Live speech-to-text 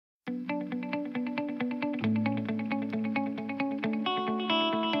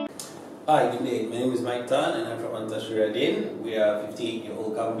Hi, good day. My name is Antah and I'm from Antah, Radin. We are a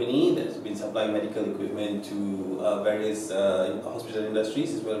 58-year-old company that's been supplying medical equipment to various hospital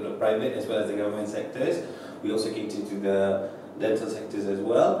industries, as well as the private as well as the government sectors. We also cater to the dental sectors as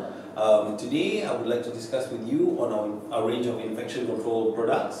well. Today, I would like to discuss with you on our range of infection control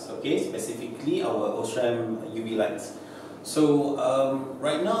products, okay, specifically our Osram UV Lights. So,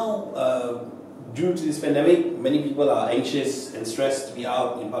 right now, due to this pandemic, many people are anxious and stressed to be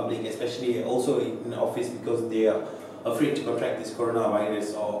out in public, especially also in the office, because they are afraid to contract this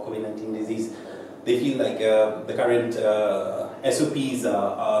coronavirus or COVID-19 disease. They feel like the current SOPs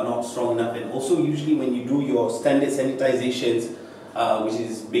are not strong enough, and also usually when you do your standard sanitizations, which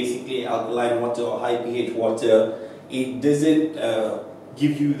is basically alkaline water or high pH water, it doesn't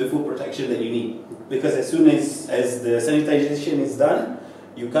give you the full protection that you need, because as soon as the sanitization is done,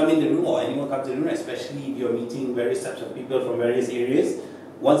 you come in the room, or anyone comes in the room, especially if you're meeting various types of people from various areas,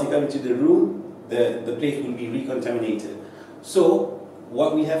 once you come into the room, the place will be recontaminated. So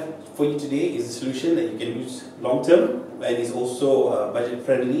what we have for you today is a solution that you can use long term, and is also budget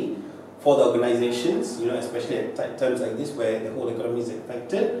friendly for the organizations, especially at times like this where the whole economy is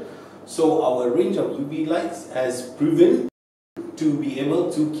affected. So our range of UV lights has proven to be able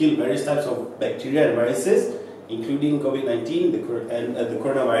to kill various types of bacteria and viruses, including COVID-19 and the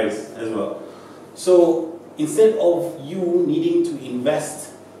coronavirus as well. So instead of you needing to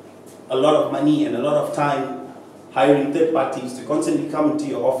invest a lot of money and a lot of time hiring third parties to constantly come into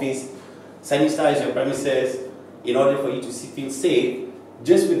your office, sanitize your premises in order for you to feel safe,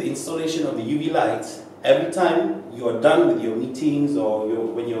 just with the installation of the UV lights, every time you are done with your meetings or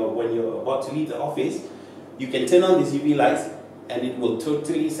when you're about to leave the office, you can turn on these UV lights and it will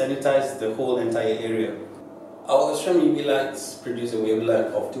totally sanitize the whole entire area. Our Osram UV lights produce a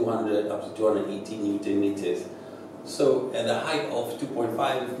wavelength of 200 up to 280 Newton meters. So at the height of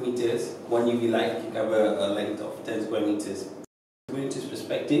 2.5 meters, one UV light can cover a length of 10 square meters. To put into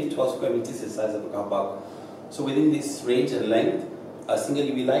perspective, 12 square meters is the size of a car park. So within this range and length, a single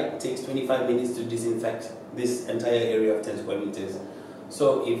UV light takes 25 minutes to disinfect this entire area of 10 square meters.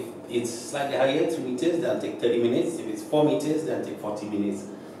 So if it's slightly higher, 3 meters, that'll take 30 minutes. If it's 4 meters, that'll take 40 minutes.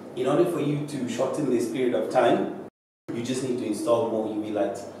 In order for you to shorten this period of time, you just need to install more UV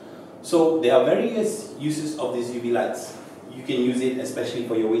lights. So there are various uses of these UV lights. You can use it especially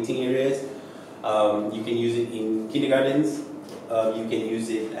for your waiting areas. You can use it in kindergartens. You can use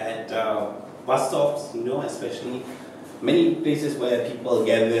it at bus stops, especially many places where people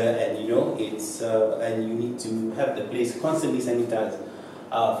gather, and and you need to have the place constantly sanitized.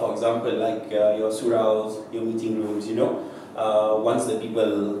 For example, like your suraus, your meeting rooms,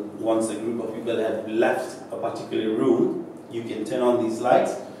 once a group of people have left a particular room, you can turn on these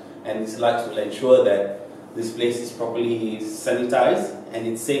lights, and these lights will ensure that this place is properly sanitized and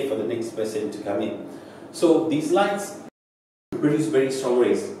it's safe for the next person to come in. So these lights produce very strong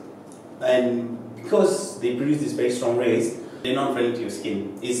rays, and because they produce these very strong rays, they're not friendly to your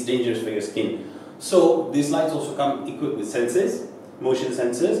skin. It's dangerous for your skin. So these lights also come equipped with sensors, motion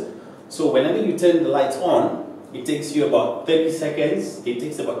sensors. So whenever you turn the lights on, it takes you about 30 seconds. It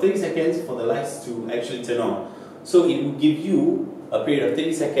takes about 30 seconds for the lights to actually turn on. So it will give you a period of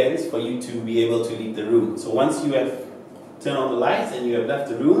 30 seconds for you to be able to leave the room. So once you have turned on the lights and you have left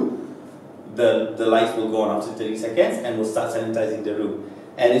the room, the lights will go on after 30 seconds and will start sanitizing the room.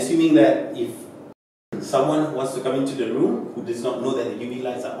 And assuming that if someone wants to come into the room who does not know that the UV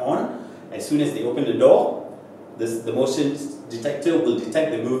lights are on, as soon as they open the door, the motion detector will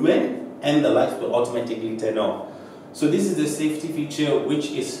detect the movement and the lights will automatically turn off. So this is the safety feature which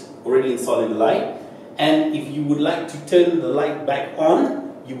is already installed in the light, and if you would like to turn the light back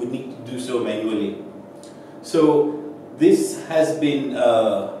on, you would need to do so manually. So this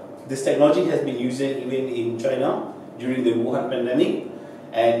technology has been used even in China during the Wuhan pandemic,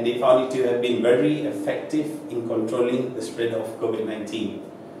 and they found it to have been very effective in controlling the spread of COVID-19.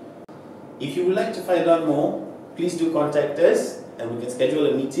 If you would like to find out more, please do contact us, and we can schedule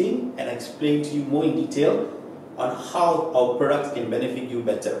a meeting and explain to you more in detail on how our products can benefit you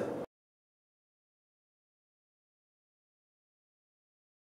better.